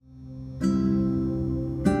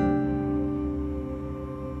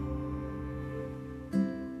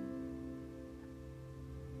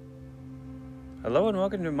and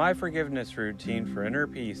welcome to my forgiveness routine for inner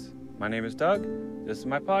peace. My name is Doug. This is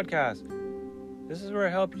my podcast. This is where I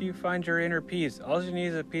help you find your inner peace. All you need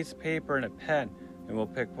is a piece of paper and a pen, and we'll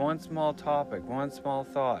pick one small topic, one small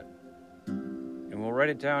thought, and we'll write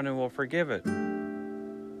it down and we'll forgive it.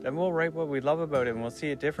 Then we'll write what we love about it and we'll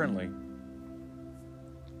see it differently.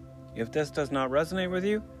 If this does not resonate with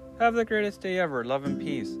you, have the greatest day ever. Love and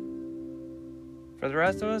peace. For the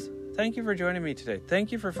rest of us, thank you for joining me today.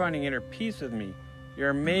 Thank you for finding inner peace with me.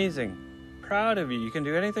 You're amazing. Proud of you. You can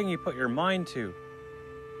do anything you put your mind to.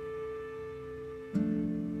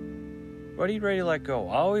 What are you ready to let go?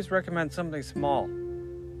 I always recommend something small.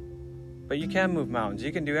 But you can move mountains.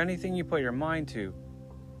 You can do anything you put your mind to.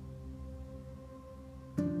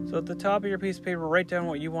 So at the top of your piece of paper, write down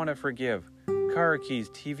what you want to forgive. Car keys,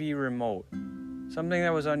 TV remote. Something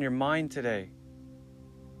that was on your mind today.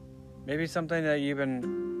 Maybe something that you've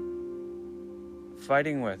been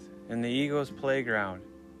fighting with in the ego's playground.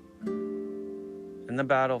 In the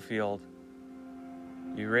battlefield.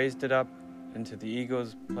 You raised it up into the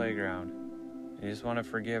ego's playground. You just want to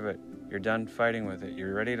forgive it. You're done fighting with it.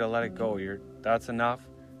 You're ready to let it go. That's enough.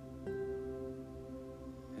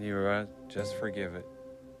 And you just forgive it.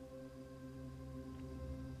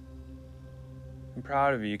 I'm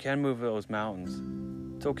proud of you. You can move those mountains.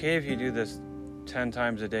 It's okay if you do this 10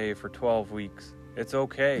 times a day for 12 weeks. It's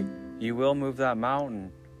okay. You will move that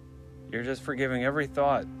mountain. You're just forgiving every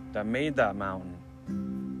thought that made that mountain.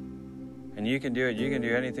 And you can do it. You can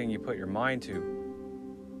do anything you put your mind to.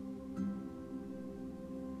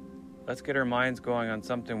 Let's get our minds going on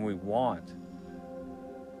something we want.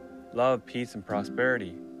 Love, peace, and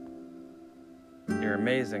prosperity. You're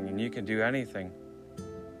amazing and you can do anything.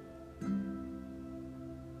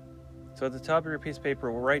 So at the top of your piece of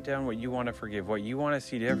paper, we'll write down what you want to forgive, what you want to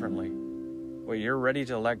see differently, what you're ready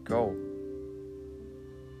to let go.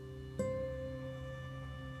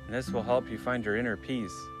 And this will help you find your inner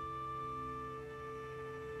peace.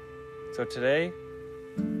 So today,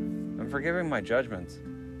 I'm forgiving my judgments.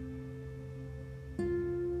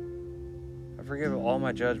 I forgive all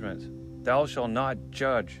my judgments. Thou shalt not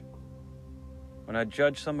judge. When I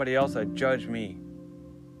judge somebody else, I judge me.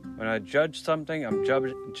 When I judge something, I'm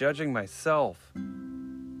judging myself.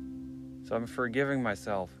 So I'm forgiving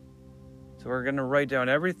myself. So we're going to write down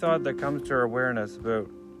every thought that comes to our awareness about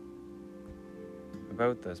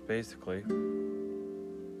this, basically.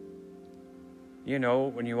 You know,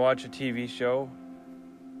 when you watch a TV show,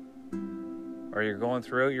 or you're going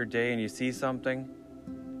throughout your day and you see something,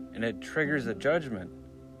 and it triggers a judgment.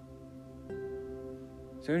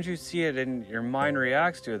 As soon as you see it and your mind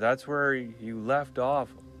reacts to it, that's where you left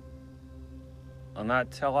off. On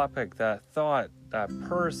that topic, that thought, that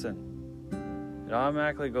person, it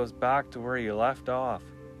automatically goes back to where you left off.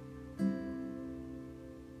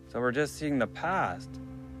 So we're just seeing the past.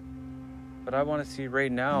 But I want to see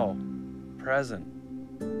right now, present.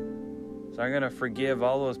 So I'm going to forgive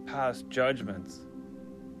all those past judgments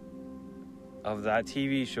of that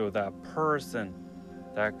TV show, that person,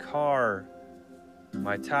 that car,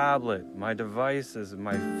 my tablet, my devices,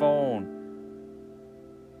 my phone,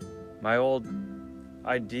 my old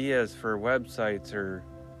ideas for websites or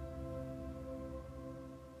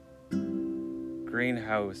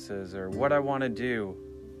greenhouses or what I want to do.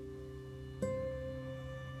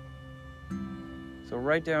 So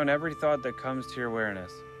write down every thought that comes to your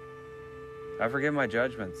awareness. I forgive my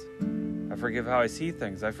judgments. I forgive how I see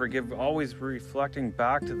things. I forgive always reflecting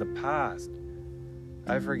back to the past.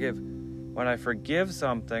 I forgive when I forgive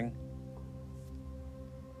something.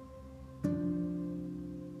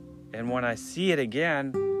 And when I see it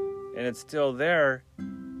again, and it's still there,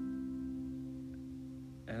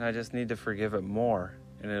 and I just need to forgive it more,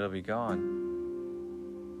 and it'll be gone.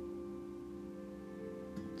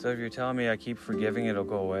 So if you're telling me I keep forgiving it, it'll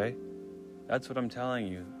go away, that's what I'm telling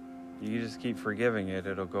you. You just keep forgiving it,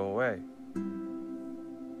 it'll go away.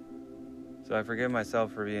 So I forgive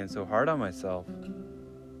myself for being so hard on myself.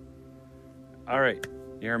 All right,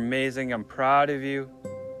 you're amazing. I'm proud of you.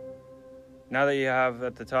 Now that you have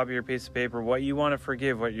at the top of your piece of paper what you want to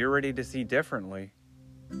forgive, what you're ready to see differently,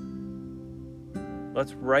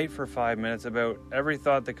 let's write for 5 minutes about every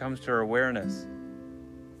thought that comes to our awareness.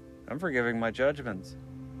 I'm forgiving my judgments.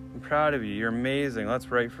 I'm proud of you. You're amazing.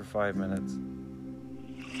 Let's write for 5 minutes.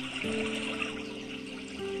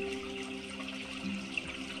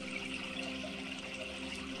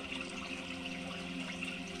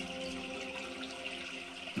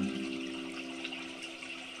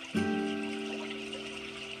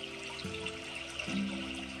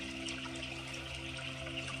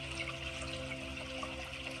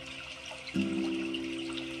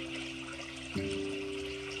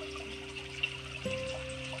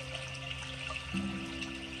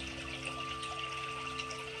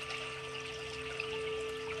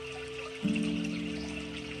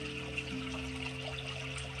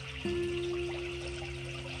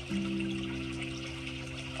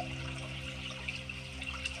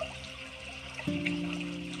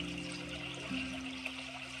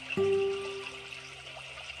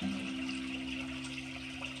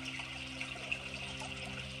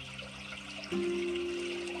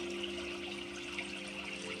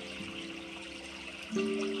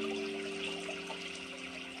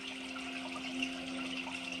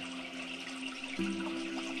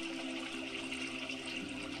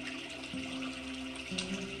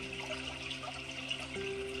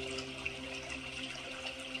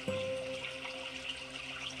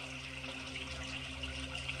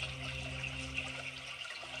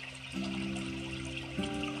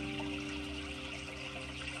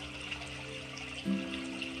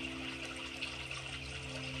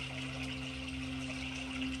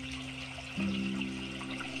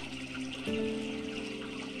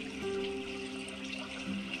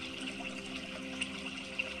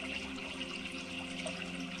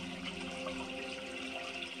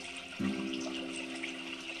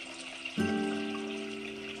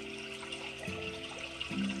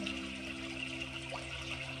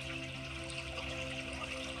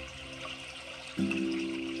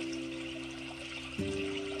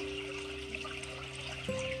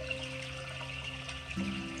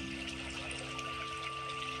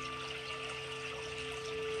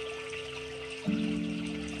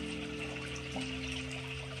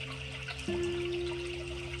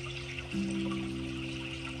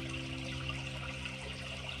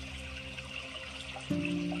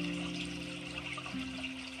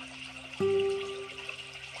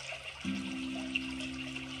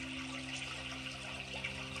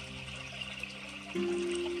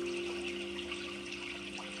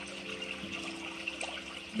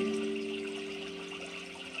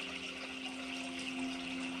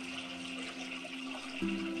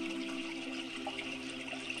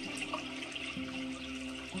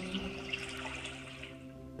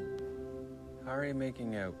 How are you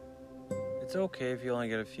making out? It's okay if you only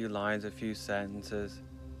get a few lines, a few sentences.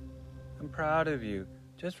 I'm proud of you.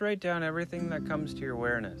 Just write down everything that comes to your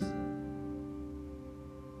awareness.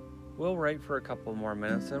 We'll write for a couple more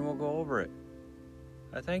minutes and we'll go over it.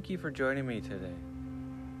 I thank you for joining me today.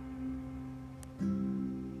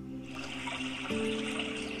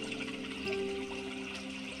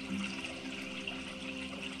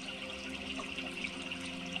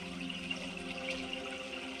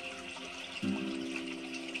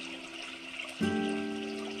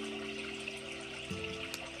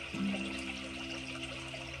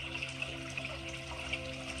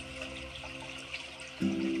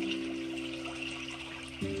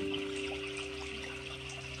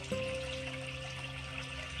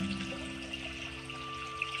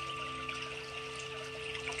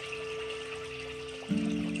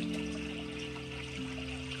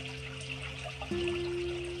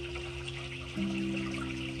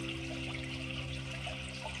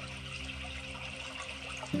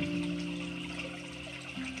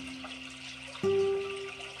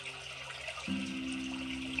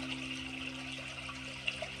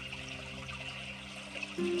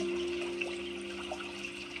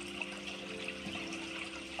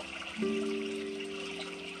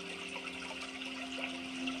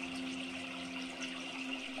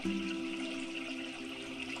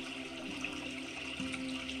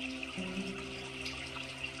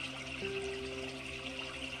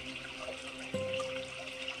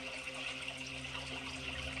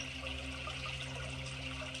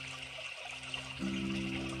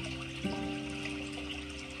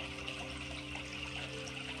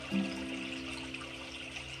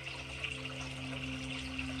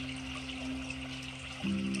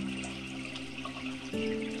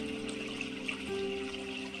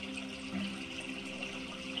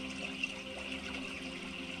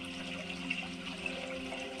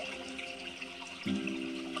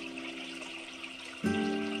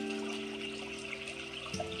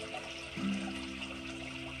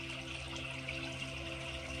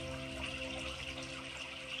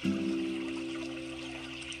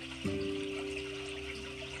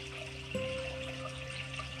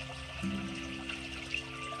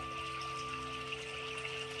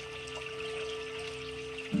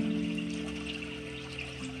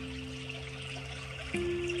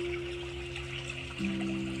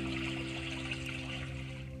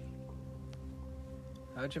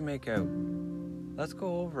 How'd you make out? Let's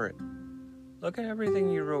go over it. Look at everything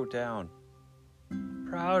you wrote down.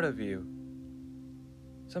 Proud of you.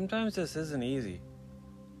 Sometimes this isn't easy.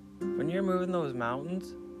 When you're moving those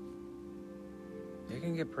mountains, it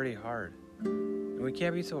can get pretty hard. And we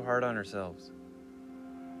can't be so hard on ourselves.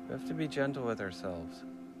 We have to be gentle with ourselves.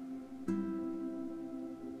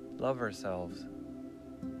 Love ourselves.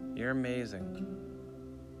 You're amazing.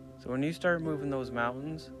 So when you start moving those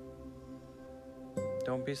mountains,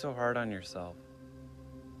 don't be so hard on yourself.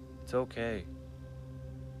 It's okay.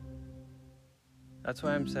 That's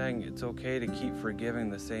why I'm saying it's okay to keep forgiving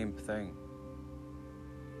the same thing.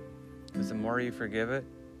 Because the more you forgive it,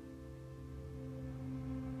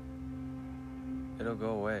 it'll go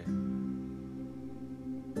away.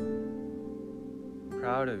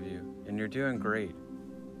 proud of you, and you're doing great.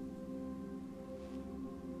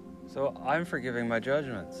 So I'm forgiving my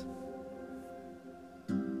judgments.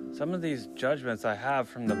 Some of these judgments I have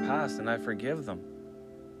from the past, and I forgive them.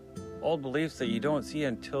 Old beliefs that you don't see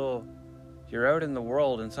until you're out in the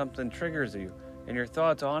world and something triggers you, and your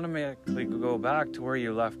thoughts automatically go back to where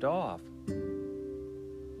you left off.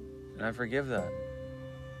 And I forgive that.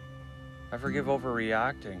 I forgive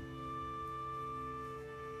overreacting.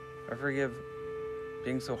 I forgive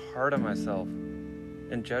being so hard on myself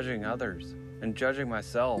and judging others and judging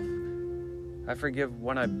myself. I forgive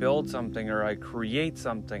when I build something or I create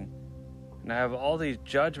something and I have all these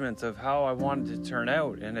judgments of how I want it to turn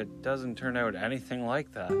out, and it doesn't turn out anything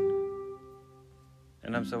like that.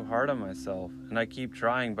 And I'm so hard on myself, and I keep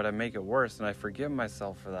trying, but I make it worse, and I forgive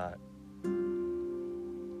myself for that.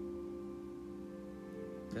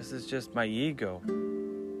 This is just my ego.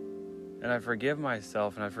 And I forgive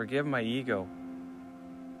myself, and I forgive my ego.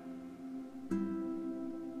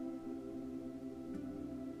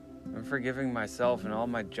 I'm forgiving myself and all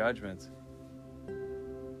my judgments.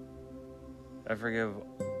 I forgive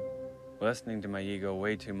listening to my ego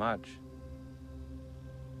way too much.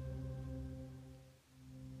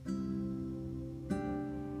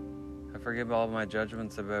 I forgive all my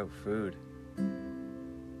judgments about food.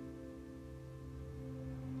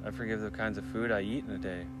 I forgive the kinds of food I eat in a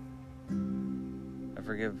day. I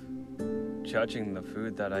forgive judging the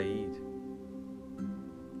food that I eat.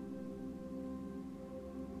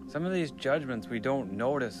 Some of these judgments we don't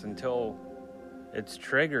notice until it's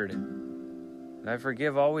triggered. And I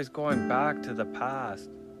forgive always going back to the past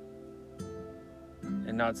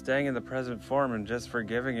and not staying in the present form and just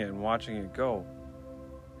forgiving it and watching it go.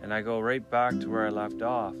 And I go right back to where I left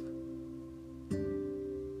off.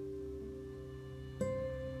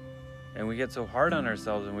 And we get so hard on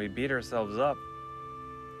ourselves and we beat ourselves up.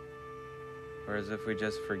 Whereas if we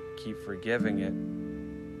just keep forgiving it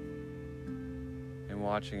and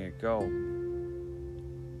watching it go.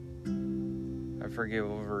 I forgive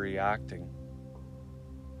overreacting.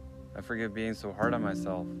 I forgive being so hard on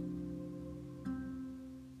myself.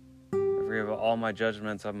 I forgive all my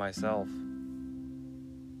judgments of myself.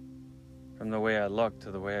 From the way I look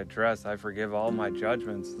to the way I dress, I forgive all my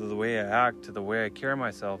judgments, to the way I act, to the way I carry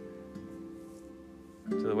myself,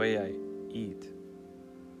 to the way I eat.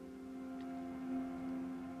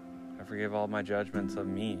 I forgive all my judgments of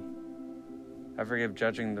me. I forgive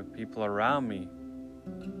judging the people around me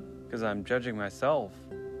because I'm judging myself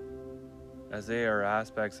as they are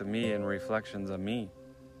aspects of me and reflections of me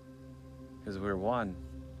because we're one.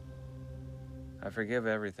 I forgive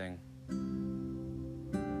everything.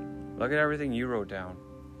 Look at everything you wrote down.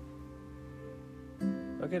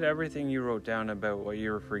 Look at everything you wrote down about what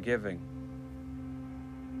you were forgiving.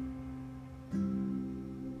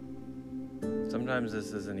 Sometimes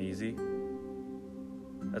this isn't easy.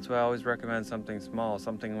 That's why I always recommend something small,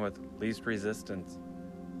 something with least resistance.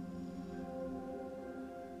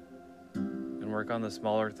 And work on the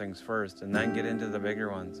smaller things first, and then get into the bigger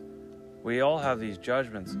ones. We all have these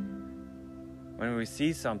judgments. When we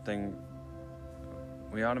see something,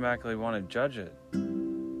 we automatically want to judge it.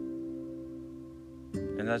 And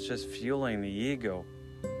that's just fueling the ego.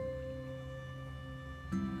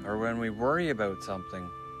 Or when we worry about something,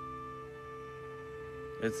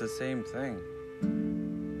 it's the same thing.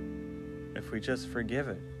 If we just forgive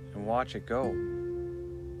it and watch it go.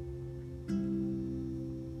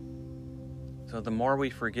 So the more we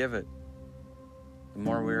forgive it, the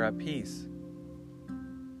more we're at peace.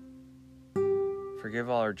 Forgive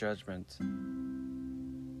all our judgments.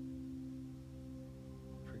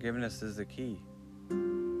 Forgiveness is the key.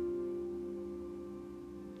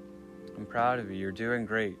 I'm proud of you. You're doing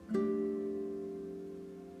great.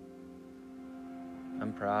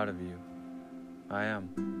 I'm proud of you. I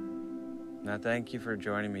am. And I thank you for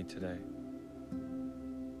joining me today.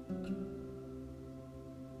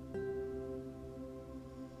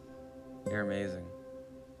 You're amazing.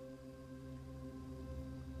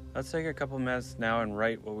 Let's take a couple minutes now and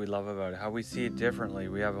write what we love about it, how we see it differently.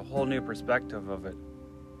 We have a whole new perspective of it.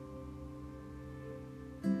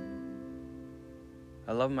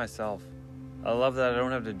 I love myself. I love that I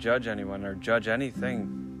don't have to judge anyone or judge anything.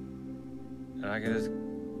 And I can just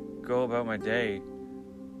go about my day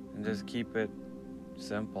and just keep it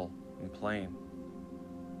simple and plain.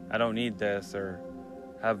 I don't need this or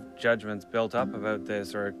have judgments built up about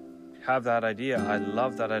this or have that idea. I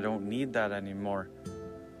love that I don't need that anymore.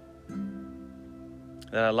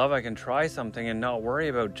 That I love I can try something and not worry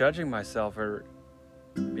about judging myself or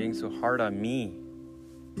being so hard on me.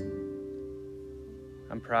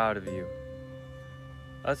 I'm proud of you.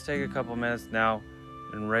 Let's take a couple minutes now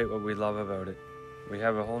and write what we love about it. We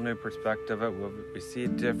have a whole new perspective of it. We see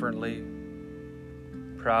it differently.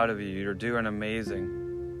 Proud of you. You're doing amazing.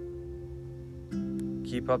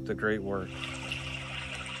 Keep up the great work.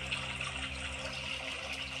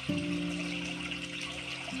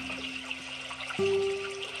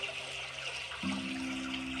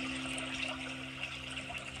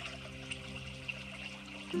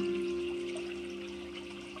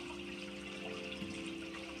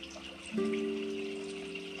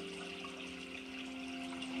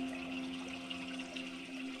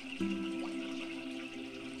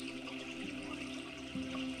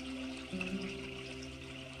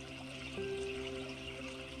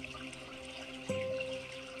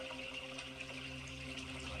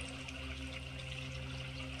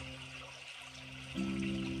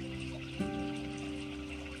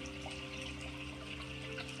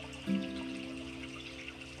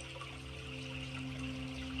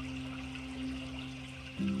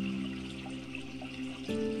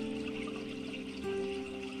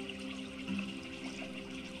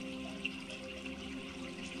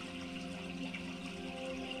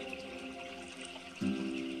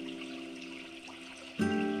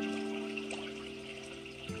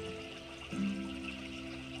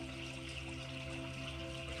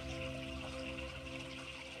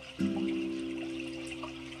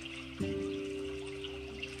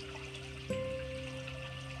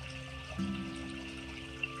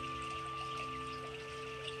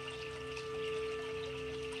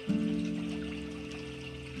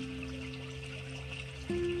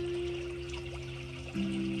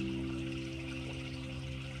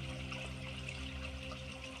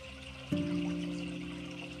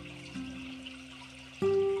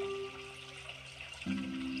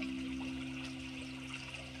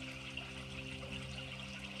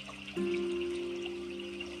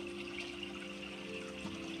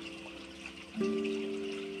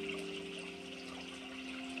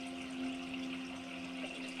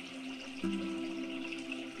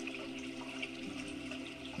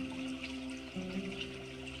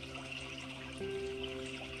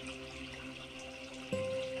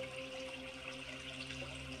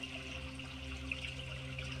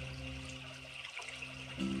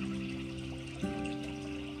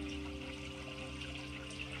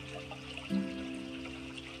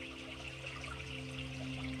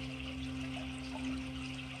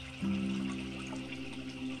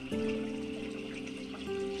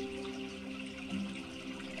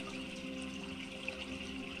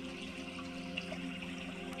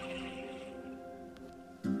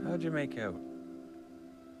 How'd you make out?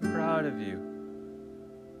 I'm proud of you.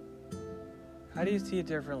 How do you see it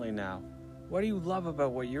differently now? What do you love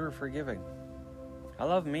about what you were forgiving? I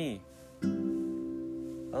love me.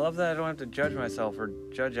 I love that I don't have to judge myself or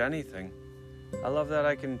judge anything. I love that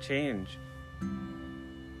I can change.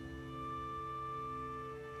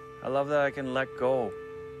 I love that I can let go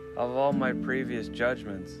of all my previous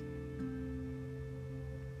judgments.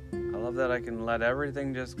 I love that I can let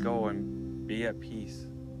everything just go and be at peace.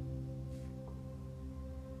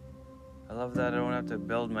 I love that I don't have to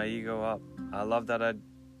build my ego up. I love that I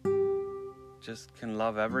just can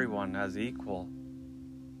love everyone as equal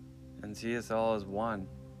and see us all as one.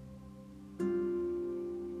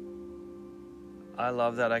 I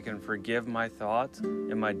love that I can forgive my thoughts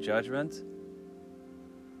and my judgments,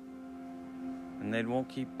 and they won't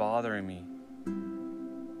keep bothering me.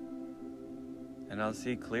 And I'll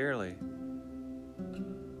see clearly.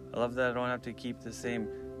 I love that I don't have to keep the same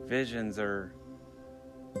visions or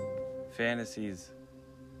fantasies.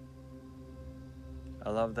 I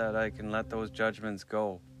love that I can let those judgments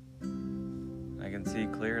go. I can see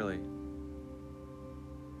clearly.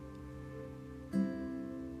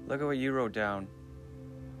 Look at what you wrote down.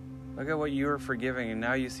 Look at what you were forgiving, and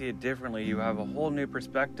now you see it differently. You have a whole new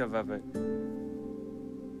perspective of it.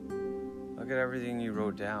 Look at everything you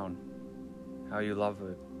wrote down. How you love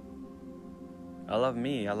it. I love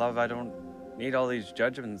me. I don't need all these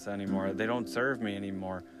judgments anymore. They don't serve me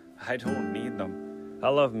anymore. I don't need them. I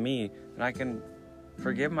love me, and I can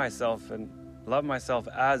forgive myself and love myself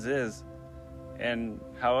as is. And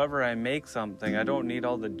however I make something, I don't need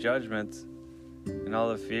all the judgments and all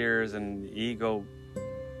the fears and ego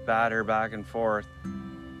batter back and forth.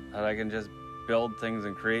 That I can just build things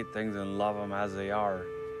and create things and love them as they are.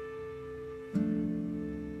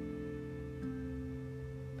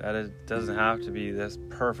 That it doesn't have to be this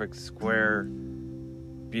perfect, square,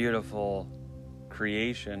 beautiful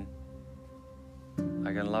creation.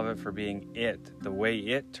 I can love it for being it, the way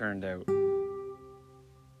it turned out.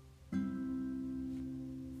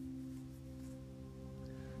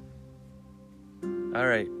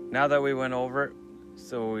 Alright, now that we went over it,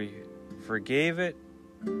 so we forgave it,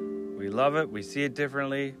 We love it. We see it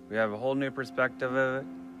differently. We have a whole new perspective of it.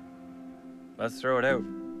 Let's throw it out.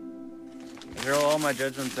 I throw all my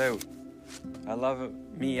judgments out. I love it,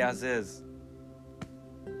 me as is.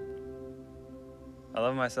 I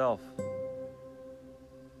love myself.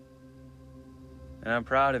 And I'm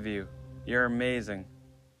proud of you. You're amazing.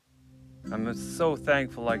 I'm so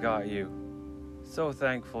thankful I got you. So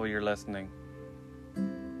thankful you're listening.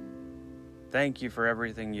 Thank you for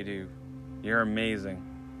everything you do. You're amazing.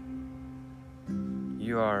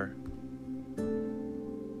 You are.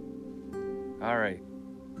 All right.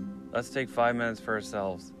 Let's take 5 minutes for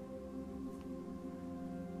ourselves.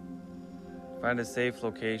 Find a safe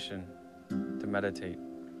location to meditate.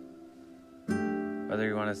 Whether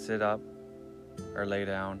you want to sit up or lay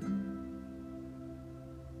down.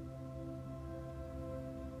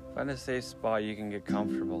 Find a safe spot you can get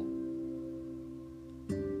comfortable.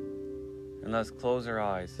 And let's close our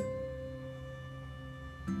eyes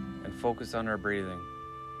and focus on our breathing.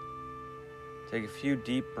 Take a few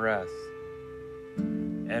deep breaths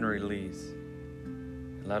and release.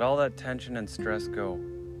 And let all that tension and stress go.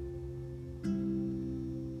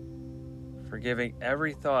 Forgiving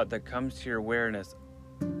every thought that comes to your awareness,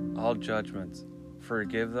 all judgments.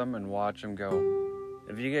 Forgive them and watch them go.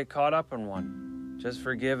 If you get caught up in one, just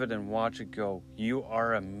forgive it and watch it go. You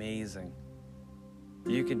are amazing.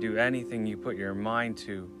 You can do anything you put your mind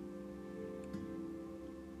to.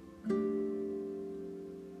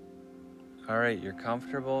 All right, you're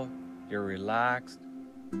comfortable, you're relaxed,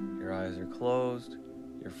 your eyes are closed,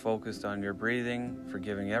 you're focused on your breathing,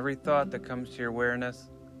 forgiving every thought that comes to your awareness.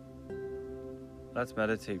 Let's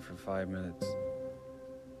meditate for 5 minutes.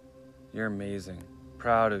 You're amazing.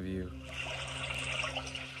 Proud of you.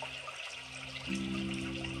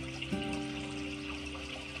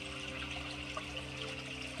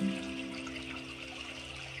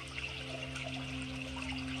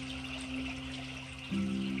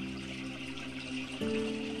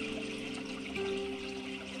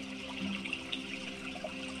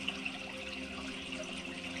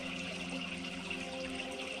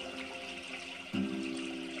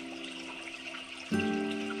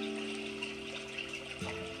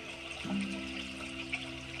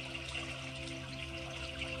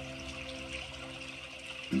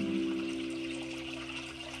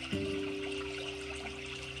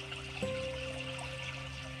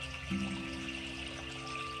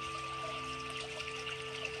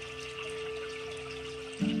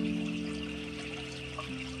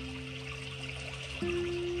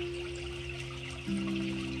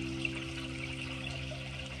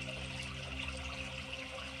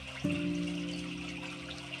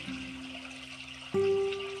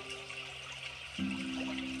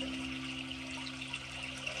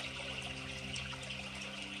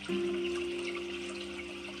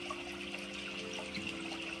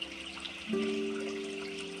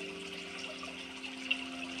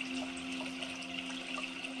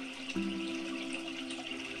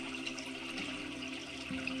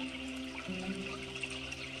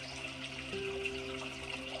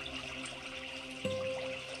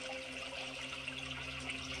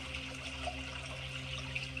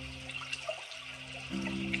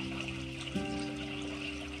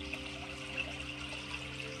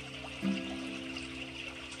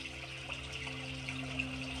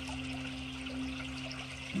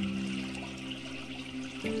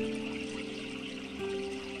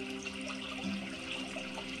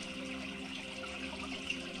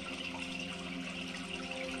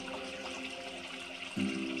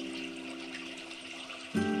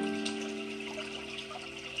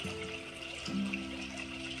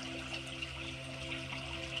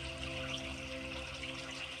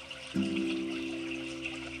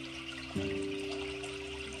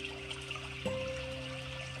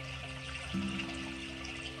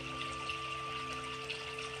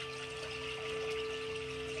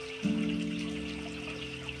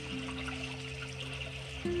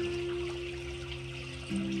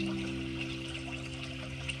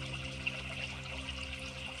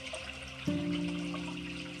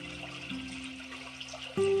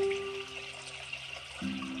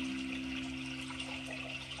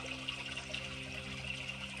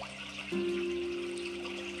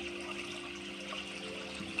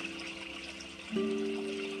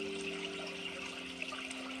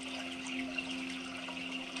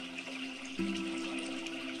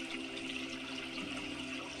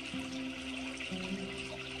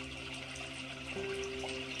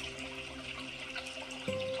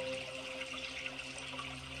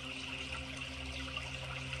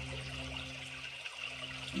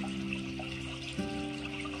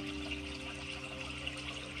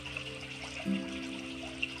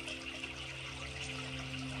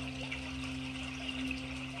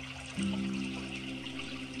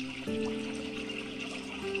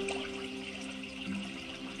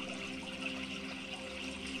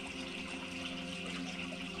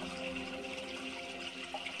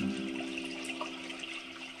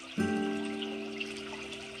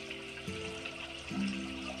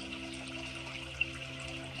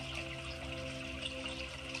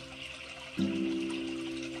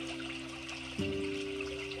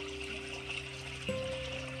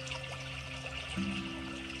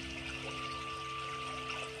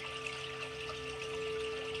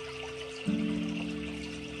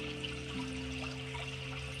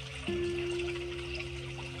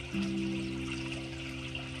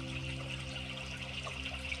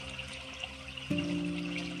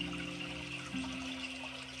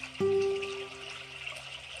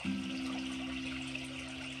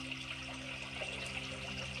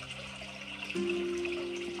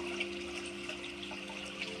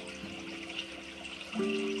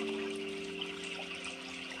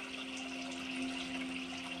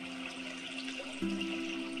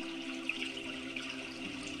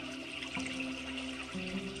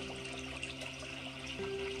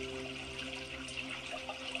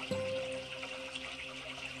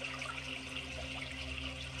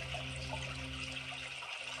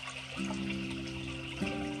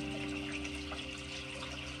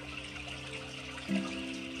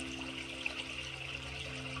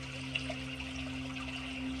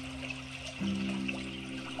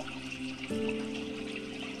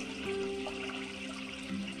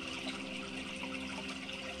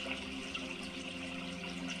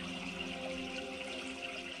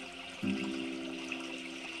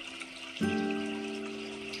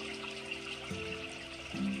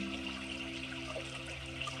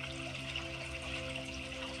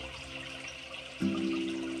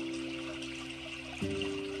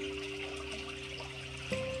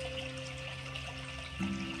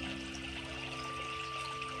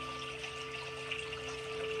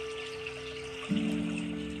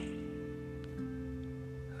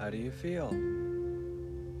 How do you feel?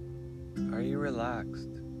 Are you relaxed?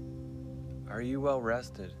 Are you well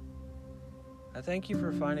rested? I thank you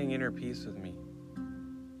for finding inner peace with me.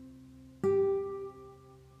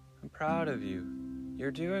 I'm proud of you.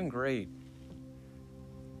 You're doing great.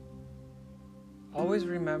 Always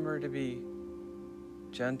remember to be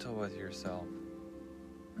gentle with yourself.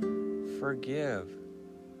 Forgive.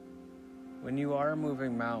 When you are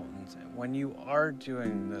moving mountains, when you are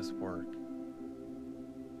doing this work,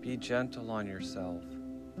 be gentle on yourself.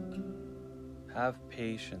 Have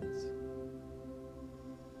patience.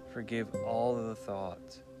 Forgive all of the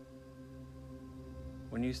thoughts.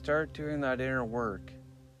 When you start doing that inner work,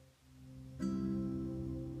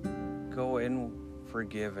 go in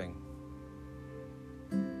forgiving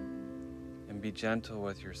and be gentle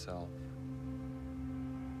with yourself.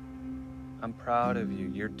 I'm proud of you.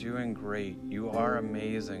 You're doing great. You are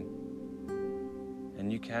amazing.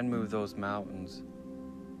 And you can move those mountains.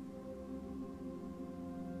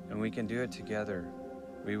 And we can do it together.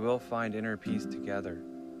 We will find inner peace together.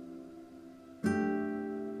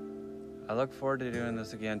 I look forward to doing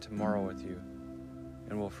this again tomorrow with you.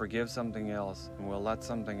 And we'll forgive something else, and we'll let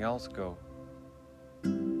something else go.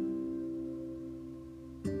 I'm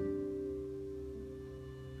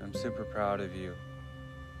super proud of you.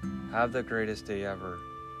 Have the greatest day ever.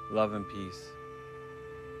 Love and peace.